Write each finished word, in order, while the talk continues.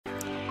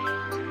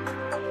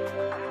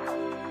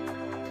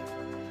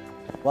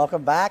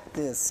Welcome back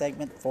to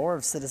segment 4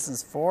 of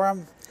Citizens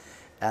Forum.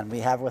 And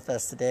we have with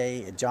us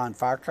today John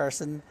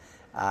Farquharson,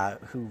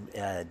 who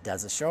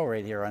does a show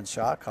right here on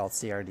Shaw called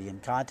CRD in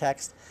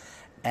Context.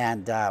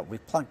 And we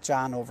plunked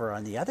John over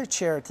on the other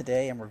chair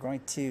today, and we're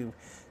going to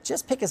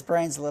just pick his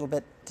brains a little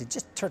bit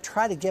to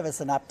try to give us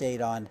an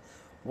update on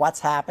what's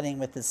happening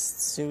with this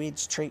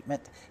sewage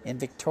treatment in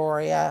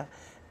Victoria,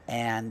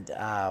 and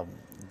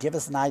give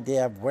us an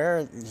idea of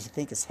where you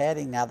think it's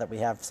heading now that we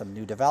have some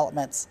new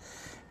developments.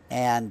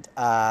 And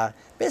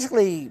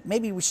basically,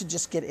 maybe we should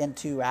just get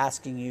into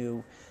asking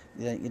you,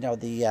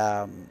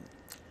 the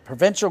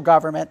provincial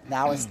government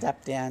now has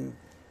stepped in.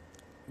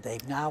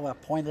 They've now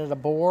appointed a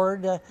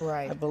board,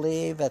 right. I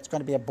believe. That's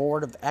going to be a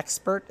board of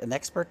an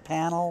expert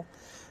panel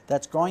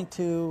that's going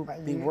to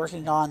be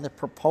working on the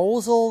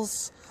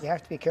proposals. You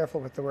have to be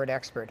careful with the word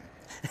expert.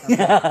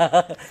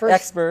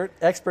 Expert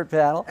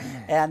panel.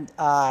 And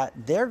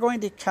they're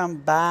going to come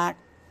back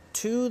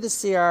to the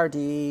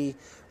CRD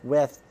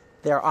with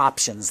their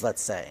options, let's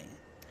say.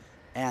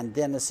 And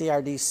then the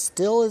CRD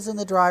still is in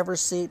the driver's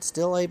seat,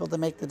 still able to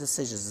make the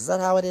decisions. Is that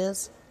how it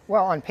is?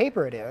 Well, on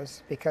paper it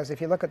is, because if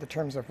you look at the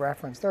terms of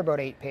reference, they're about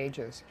 8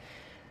 pages.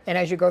 And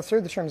as you go through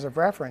the terms of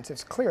reference,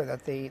 it's clear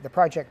that the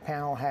project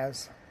panel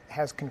has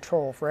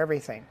control for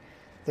everything.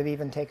 They've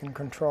even taken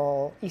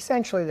control,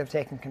 essentially they've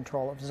taken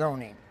control of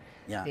zoning.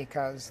 Yeah.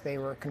 Because they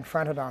were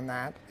confronted on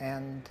that,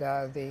 and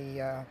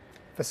the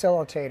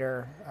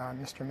facilitator,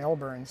 Mr.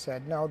 Milburn,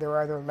 said, no, there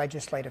are other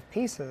legislative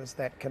pieces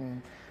that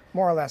can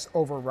more or less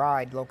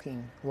override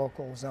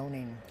local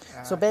zoning.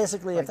 So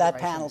basically, if that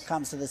panel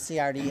comes to the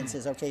CRD and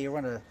says, okay, you're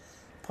going to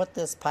put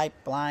this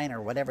pipeline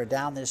or whatever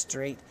down this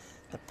street,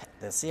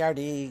 the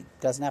CRD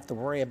doesn't have to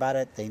worry about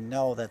it. They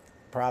know that the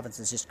province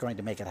is just going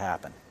to make it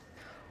happen.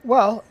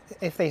 Well,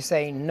 if they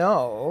say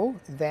no,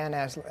 then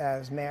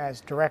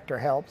as Director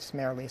Helps,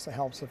 Mayor Lisa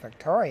Helps of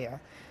Victoria,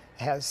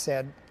 has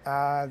said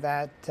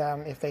that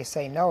if they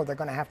say no, they're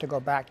going to have to go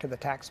back to the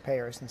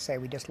taxpayers and say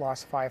we just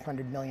lost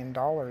 $500 million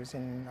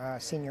in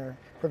senior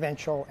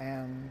provincial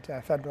and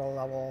federal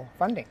level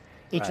funding,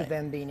 each of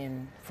them being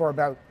in for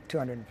about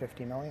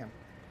 $250 million.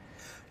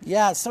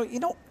 Yeah, so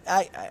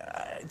I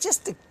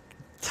just to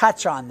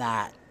touch on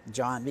that,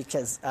 John,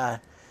 because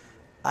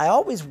I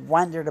always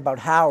wondered about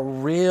how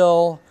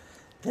real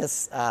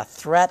this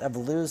threat of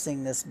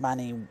losing this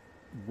money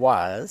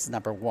was,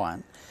 number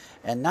one.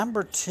 And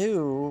number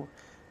two,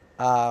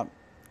 I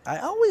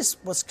always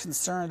was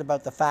concerned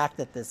about the fact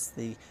that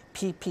the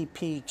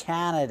PPP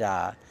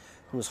Canada,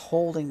 who's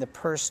holding the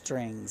purse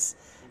strings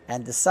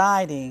and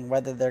deciding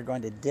whether they're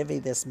going to divvy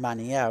this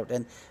money out.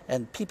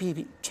 And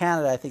PPP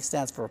Canada, I think,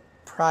 stands for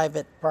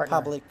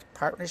Private-Public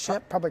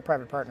Partnership.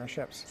 Public-private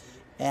partnerships.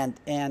 And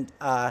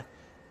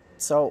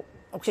so,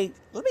 okay,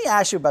 let me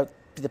ask you about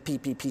the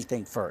PPP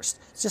thing first,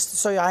 just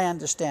so I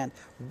understand.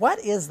 What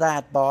is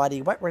that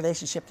body? What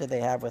relationship do they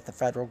have with the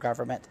federal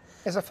government?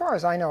 As far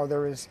as I know,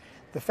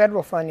 the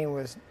federal funding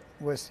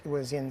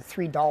was in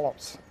 3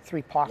 dollops,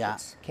 3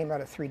 pockets, came out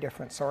of 3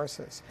 different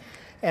sources.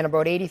 And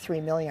about 83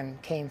 million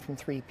came from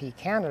 3P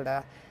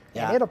Canada,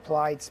 and it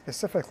applied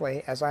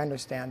specifically, as I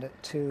understand it,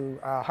 to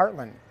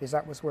Heartland, because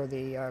that was where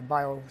the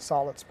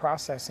biosolids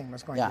processing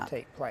was going to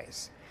take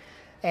place.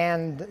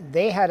 And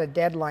they had a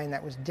deadline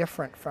that was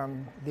different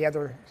from the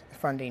other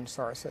funding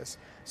sources.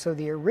 So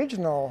the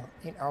original,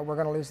 we're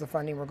going to lose the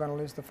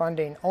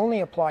funding,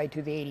 only applied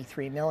to the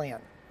 83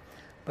 million.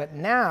 But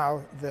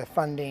now the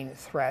funding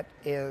threat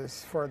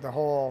is for the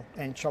whole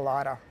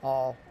enchilada,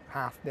 all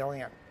 $500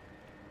 million.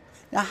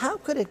 Now, how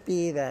could it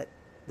be that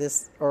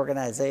this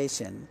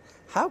organization,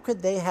 how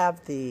could they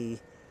have the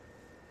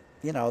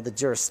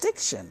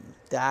jurisdiction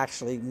to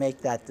actually make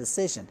that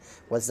decision?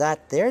 Was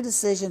that their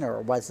decision,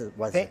 or was it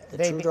the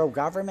Trudeau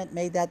government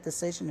made that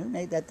decision? Who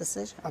made that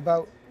decision?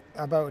 About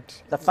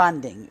the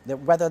funding,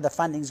 whether the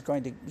funding's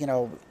going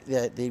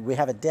to, we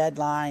have a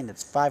deadline,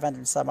 it's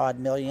 500 some odd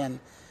million.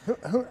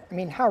 I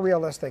mean, how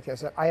realistic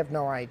is it? I have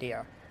no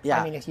idea. Yeah.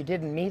 I mean, if you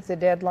didn't meet the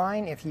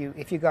deadline, if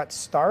you got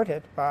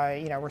started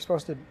by, we're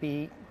supposed to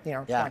be,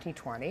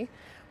 2020,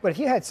 but if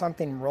you had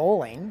something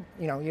rolling,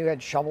 you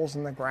had shovels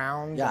in the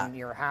ground and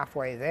you're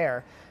halfway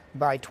there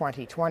by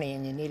 2020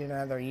 and you need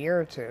another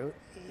year or two,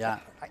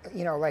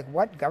 like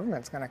what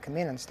government's going to come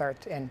in and start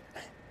and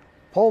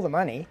pull the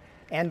money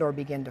and or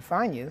begin to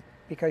fine you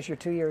because you're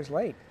 2 years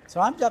late? So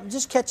I'm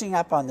just catching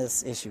up on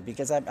this issue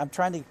because I'm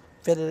trying to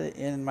fit it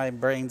in my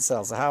brain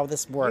cells, how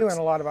this works. You and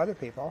a lot of other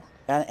people.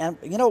 And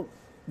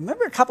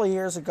remember a couple of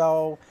years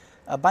ago,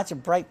 a bunch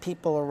of bright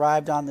people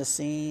arrived on the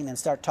scene and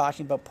start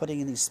talking about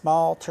putting in these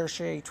small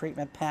tertiary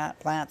treatment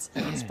plants,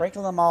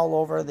 sprinkling them all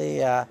over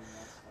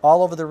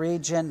the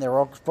region. They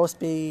were supposed to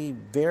be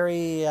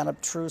very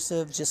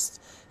unobtrusive.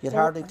 Just you'd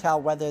hardly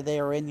tell whether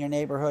they were in your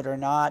neighborhood or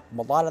not.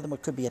 A lot of them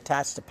could be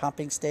attached to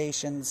pumping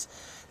stations.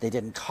 They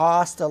didn't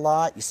cost a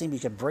lot. You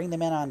could bring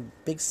them in on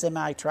big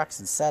semi trucks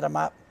and set them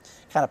up,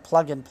 kind of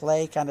plug and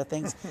play kind of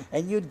things,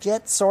 and you'd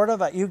get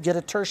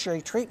a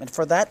tertiary treatment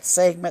for that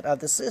segment of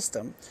the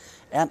system.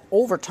 And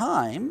over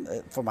time,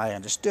 from what I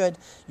understood,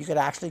 you could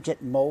actually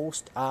get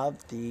most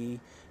of the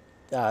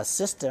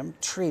system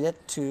treat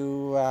it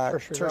to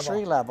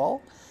tertiary level.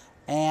 level,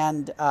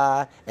 and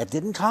it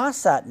didn't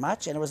cost that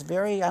much, and it was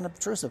very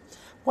unobtrusive.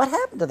 What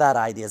happened to that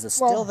idea? Is it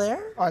still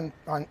there?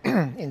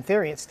 In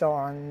theory, it's still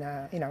on.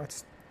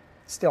 It's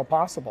still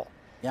possible.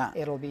 Yeah.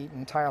 It'll be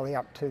entirely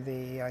up to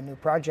the new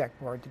project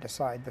board to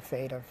decide the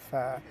fate of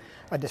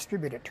a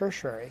distributed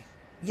tertiary.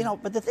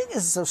 But the thing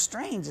is so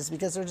strange is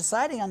because they're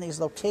deciding on these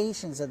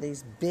locations of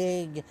these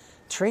big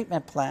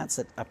treatment plants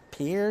that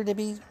appear to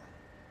be.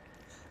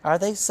 Are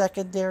they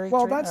secondary?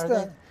 Well, that's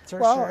the.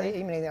 Tertiary? Well,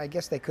 I mean, I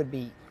guess they could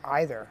be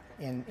either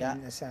in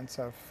the sense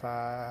of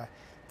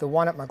the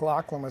one at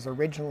McLaughlin was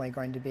originally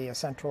going to be a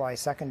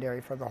centralized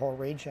secondary for the whole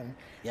region,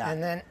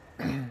 and then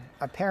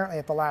apparently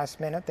at the last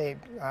minute,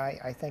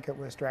 I think it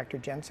was Director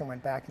Jensen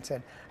went back and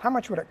said, how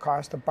much would it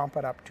cost to bump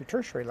it up to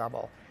tertiary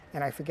level?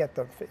 And I forget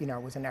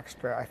it was an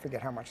extra, I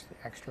forget how much the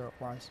extra it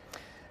was.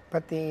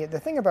 But the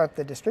thing about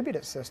the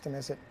distributed system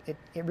is it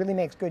really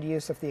makes good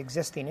use of the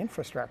existing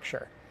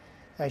infrastructure.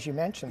 As you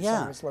mentioned,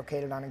 some of it's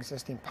located on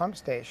existing pump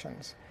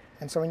stations.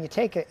 And so when you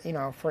take it,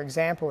 for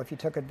example, if you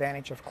took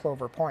advantage of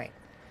Clover Point,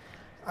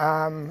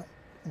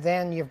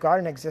 then you've got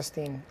an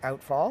existing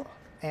outfall,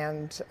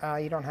 and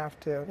you don't have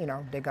to,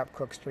 dig up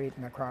Cook Street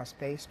and across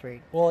Bay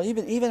Street. Well,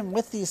 even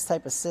with these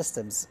type of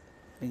systems,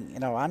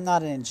 I'm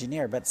not an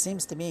engineer, but it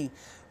seems to me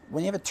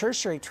when you have a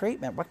tertiary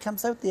treatment, what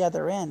comes out the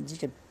other end,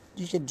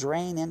 you could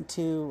drain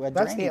into a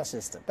drainage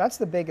system. That's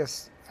the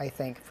biggest, I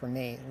think, for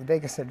me, the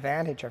biggest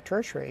advantage of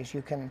tertiary is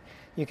you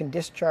can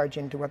discharge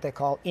into what they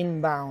call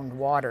inbound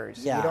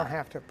waters. Yeah. You don't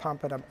have to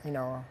pump it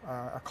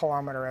a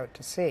kilometer out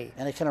to sea.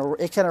 And it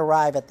can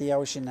arrive at the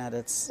ocean at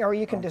its or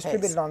you can own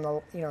distribute pace. it on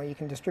the you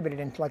can distribute it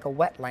into like a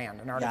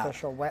wetland, an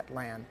artificial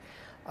wetland.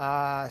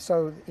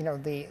 So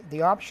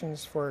the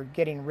options for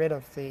getting rid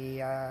of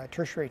the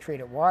tertiary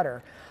treated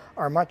water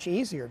are much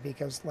easier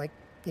because, like,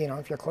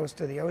 if you're close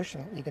to the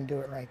ocean, you can do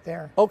it right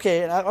there.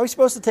 Okay, and are we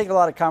supposed to take a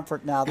lot of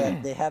comfort now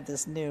that they have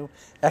this new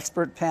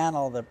expert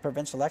panel, the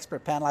provincial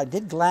expert panel? I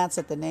did glance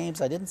at the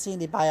names. I didn't see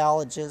any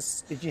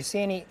biologists. Did you see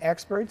any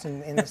experts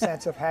in the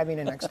sense of having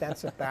an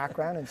extensive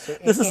background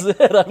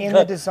in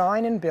the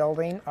design and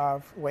building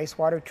of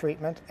wastewater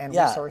treatment and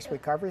resource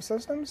recovery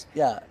systems?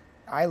 Yeah.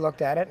 I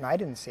looked at it and I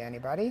didn't see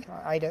anybody.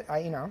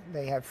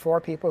 They have 4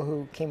 people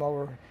who came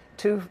over,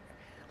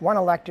 one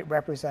elected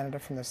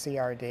representative from the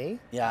CRD.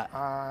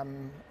 Yeah.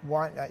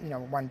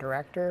 One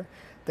director.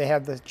 They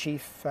have the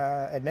chief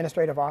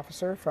administrative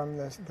officer from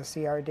the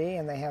CRD,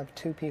 and they have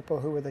 2 people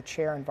who were the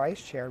chair and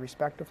vice chair,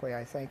 respectively,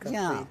 I think,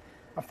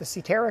 of the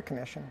CETERA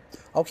Commission.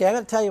 Okay, I'm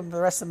going to tell you the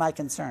rest of my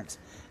concerns.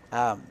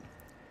 I'm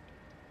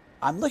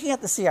looking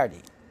at the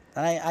CRD,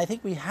 and I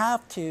think we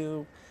have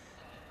to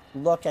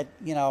look at,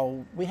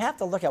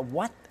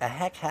 what the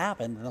heck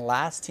happened in the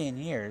last 10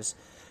 years.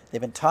 They've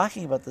been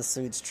talking about the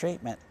sewage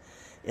treatment.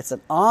 It's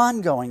an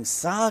ongoing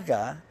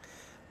saga.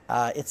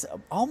 It's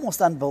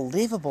almost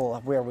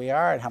unbelievable where we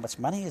are and how much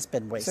money has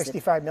been wasted.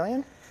 65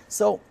 million?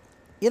 So,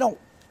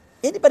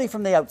 anybody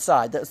from the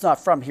outside that's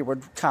not from here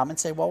would come and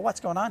say, well,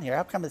 what's going on here?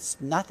 How come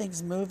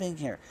nothing's moving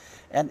here?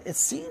 And it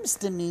seems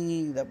to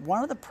me that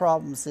one of the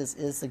problems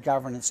is the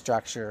governance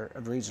structure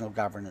of regional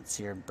governance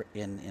here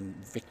in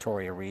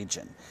Victoria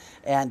region.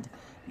 And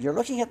you're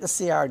looking at the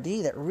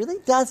CRD that really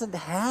doesn't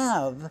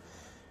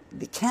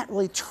they can't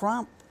really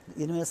trump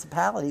the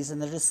municipalities in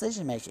their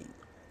decision making.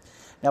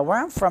 Now, where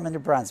I'm from in New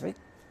Brunswick,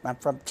 I'm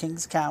from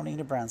Kings County,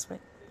 New Brunswick,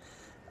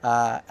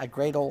 a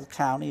great old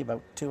county,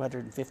 about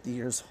 250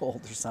 years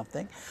old or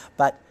something.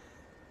 But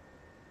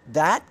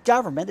that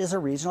government is a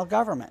regional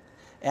government.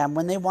 And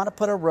when they want to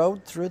put a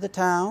road through the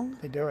town,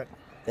 they do it.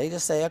 They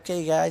just say,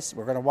 okay, guys,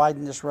 we're going to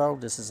widen this road.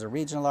 This is a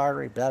regional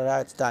artery, blah, blah, blah,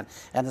 it's done.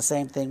 And the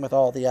same thing with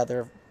all the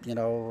other,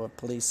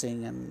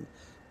 policing and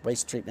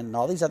waste treatment and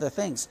all these other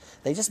things.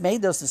 They just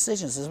made those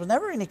decisions. There was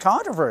never any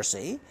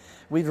controversy.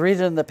 We'd read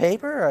it in the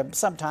paper.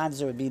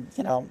 Sometimes it would be,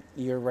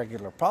 your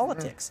regular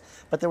politics.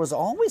 But there was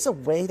always a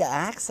way to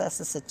access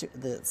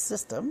the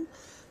system.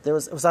 It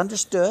was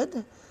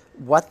understood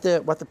what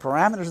the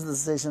parameters of the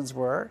decisions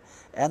were,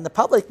 and the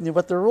public knew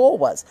what their role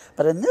was.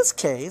 But in this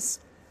case,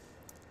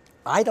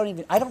 I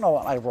don't know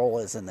what my role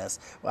is in this.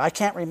 I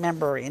can't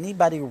remember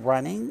anybody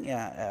running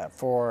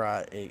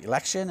for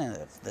election, and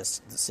if the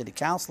city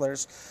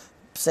councilors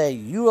say,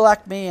 you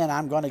elect me and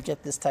I'm going to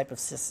get this type of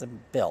system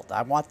built.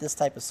 I want this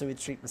type of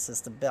sewage treatment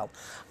system built.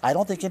 I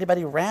don't think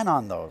anybody ran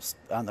on those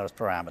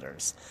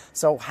parameters.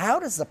 So how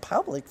does the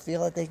public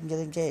feel that they can get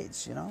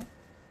engaged,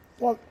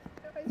 Well,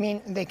 I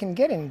mean, they can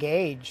get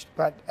engaged,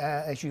 but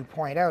as you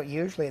point out,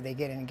 usually they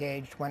get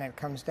engaged when it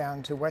comes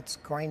down to what's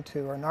going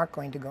to or not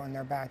going to go in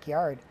their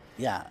backyard.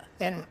 Yeah.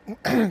 And,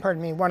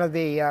 pardon me, one of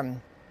the,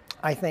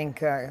 I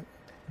think,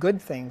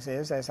 good things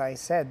is, as I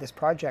said, this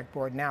project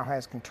board now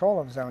has control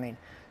of zoning.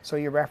 So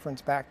you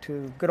reference back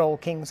to good old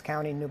Kings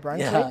County, New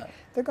Brunswick. Yeah.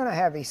 They're going to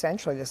have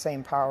essentially the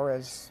same power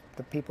as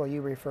the people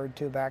you referred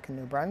to back in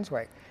New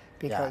Brunswick,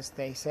 because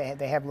they say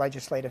they have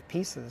legislative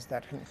pieces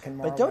that can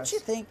more. But don't you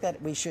think that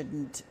we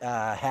shouldn't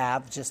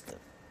have just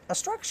a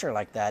structure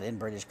like that in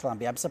British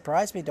Columbia? I'm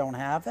surprised we don't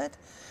have it.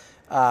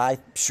 I'm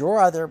sure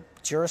other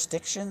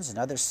jurisdictions and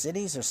other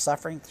cities are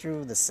suffering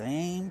through the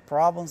same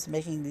problems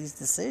making these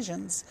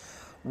decisions.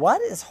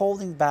 What is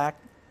holding back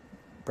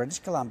British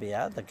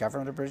Columbia, the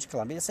government of British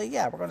Columbia, to say,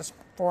 yeah, we're going to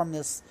form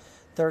this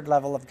third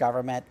level of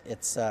government.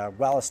 It's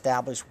well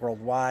established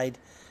worldwide.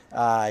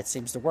 It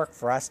seems to work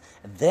for us.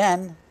 And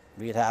then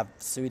we'd have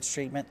sewage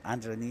treatment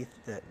underneath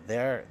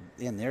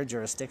in their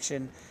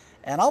jurisdiction.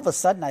 And all of a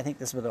sudden, I think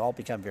this would all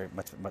become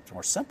much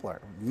more simpler,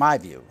 in my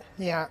view.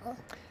 Yeah.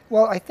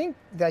 Well, I think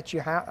that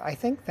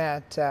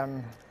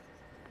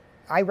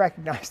I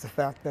recognize the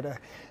fact that a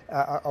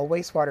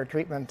wastewater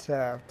treatment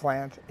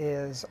plant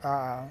is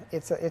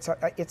it's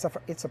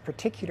a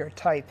particular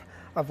type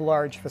of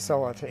large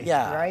facility,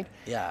 Yeah, right?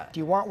 yeah. Do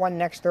you want one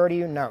next door to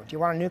you? No. Do you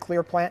want a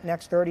nuclear plant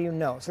next door to you?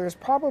 No. So there's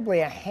probably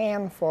a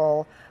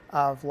handful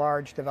of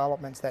large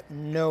developments that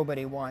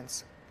nobody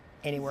wants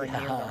anywhere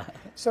near them.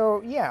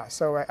 So yeah,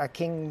 so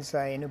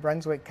a New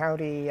Brunswick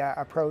County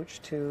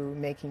approach to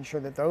making sure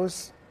that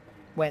those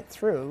went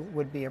through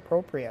would be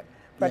appropriate.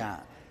 But Yeah.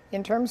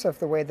 in terms of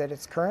the way that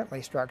it's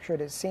currently structured,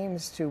 it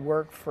seems to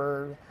work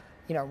for,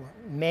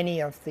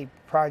 many of the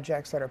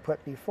projects that are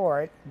put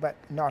before it, but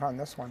not on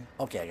this one.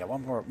 Okay, I got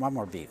one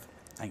more beef.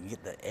 I can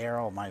get the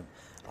arrow,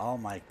 all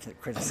my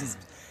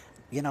criticisms.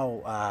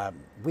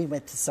 We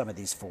went to some of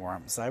these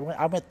forums. I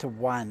went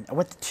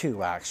to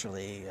two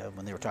actually,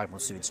 when they were talking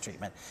about sewage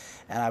treatment.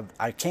 And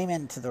I came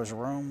into those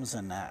rooms,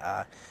 and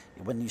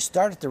when you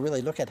started to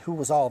really look at who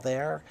was all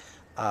there.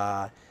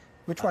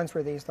 Which ones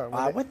were these, though?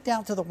 I went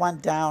down to the one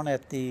down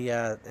at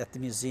the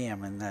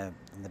museum in the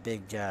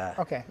big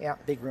okay, yeah,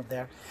 big room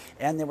there,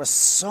 and there were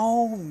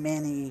so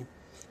many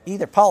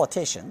either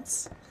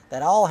politicians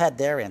that all had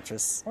their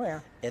interests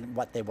in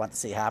what they want to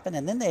see happen,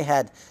 and then they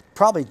had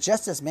probably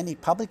just as many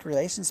public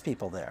relations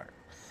people there,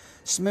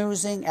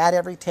 schmoozing at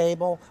every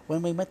table.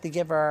 When we went to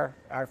give our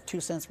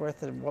 2 cents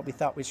worth of what we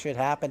thought we should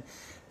happen,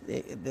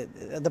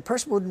 the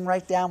person wouldn't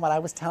write down what I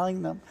was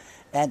telling them,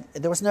 and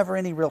there was never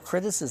any real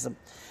criticism.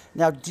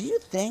 Now, do you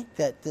think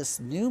that this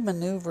new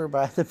maneuver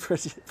by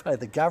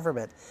the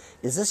government,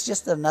 is this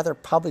just another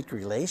public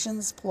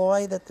relations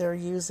ploy that they're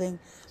using?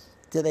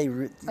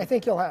 I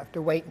think you'll have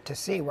to wait to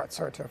see what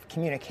sort of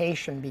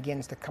communication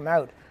begins to come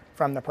out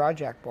from the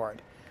project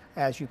board.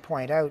 As you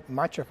point out,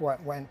 much of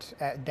what went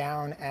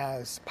down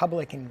as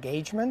public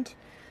engagement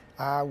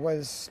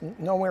was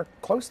nowhere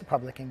close to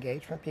public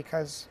engagement,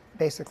 because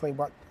basically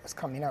what was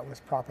coming out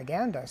was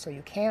propaganda. So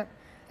you can't,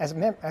 as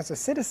a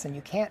citizen,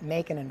 you can't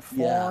make an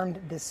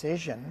informed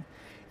decision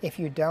if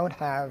you don't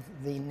have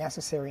the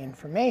necessary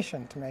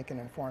information to make an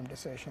informed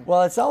decision.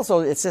 Well,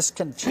 it's just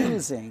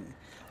confusing.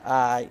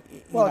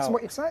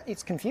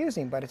 It's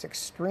confusing, but it's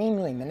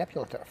extremely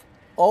manipulative.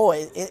 Oh,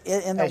 in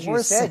the As you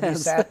worst said, sense.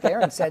 you sat there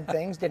and said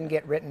things, didn't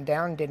get written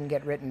down,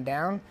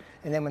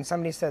 and then when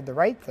somebody said the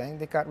right thing,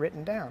 they got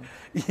written down.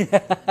 Yeah.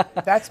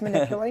 That's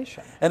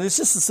manipulation. And it's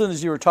just as soon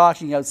as you were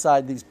talking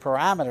outside these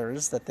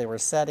parameters that they were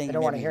setting,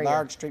 maybe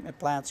large treatment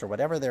plants or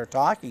whatever they're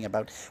talking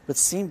about, which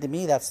seemed to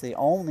me that's the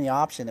only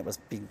option that was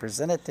being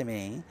presented to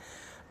me.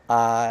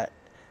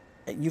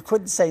 You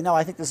couldn't say, no,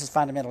 I think this is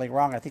fundamentally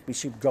wrong. I think we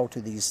should go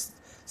to these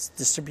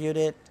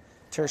distributed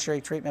tertiary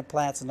treatment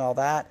plants and all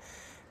that.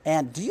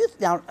 And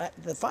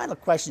the final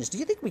question is, do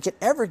you think we could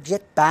ever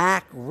get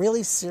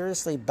really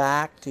seriously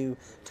back to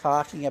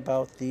talking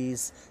about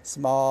these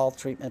small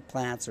treatment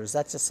plants, or is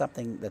that just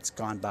something that's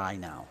gone by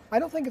now? I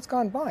don't think it's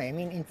gone by. I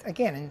mean,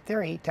 in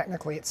theory,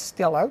 technically, it's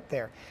still out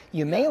there.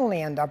 You may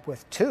only end up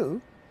with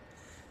two,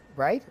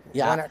 right?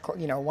 Yeah.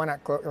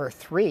 Or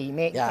three. You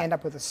may end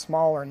up with a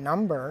smaller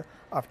number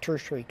of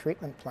tertiary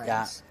treatment plants.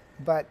 Yeah.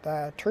 But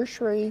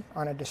tertiary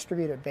on a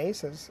distributed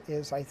basis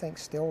is, I think,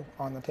 still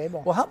on the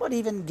table. Well, how about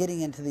even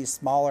getting into these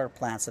smaller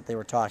plants that they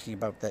were talking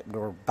about that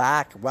were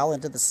back well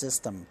into the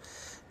system,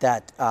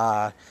 that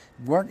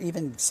weren't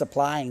even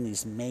supplying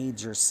these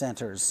major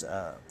centers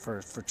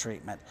for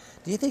treatment?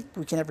 Do you think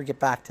we can ever get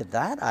back to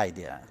that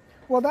idea?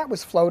 Well, that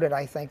was floated,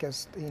 I think,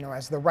 as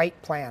the Rite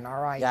plan,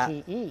 RITE.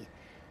 Yeah.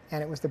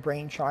 And it was the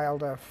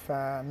brainchild of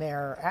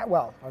Mayor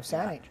Atwell, of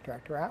Sewage,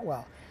 Director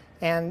Atwell.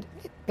 And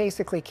it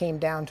basically came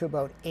down to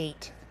about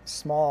 8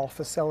 small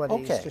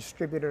facilities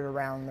distributed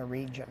around the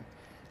region.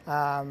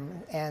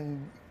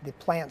 And the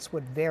plants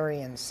would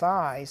vary in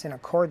size in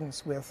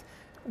accordance with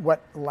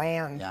what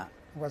land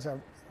was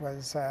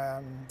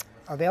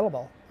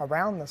available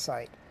around the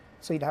site.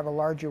 So you'd have a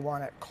larger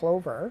one at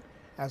Clover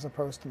as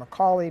opposed to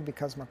Macaulay,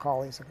 because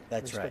Macaulay's a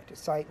restricted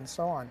site, and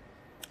so on.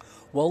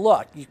 Well,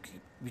 look, you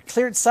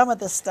cleared some of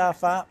this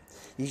stuff up.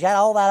 You got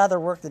all that other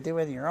work to do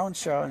in your own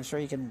show. I'm sure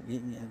you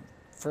can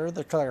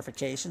further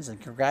clarifications, and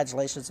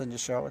congratulations on your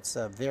show. It's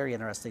very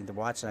interesting to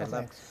watch, and I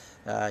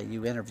love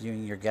you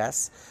interviewing your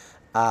guests.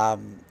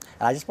 And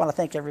I just want to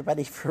thank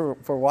everybody for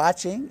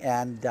watching,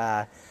 and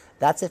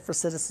that's it for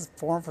Citizens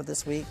Forum for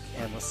this week,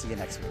 and we'll see you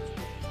next week.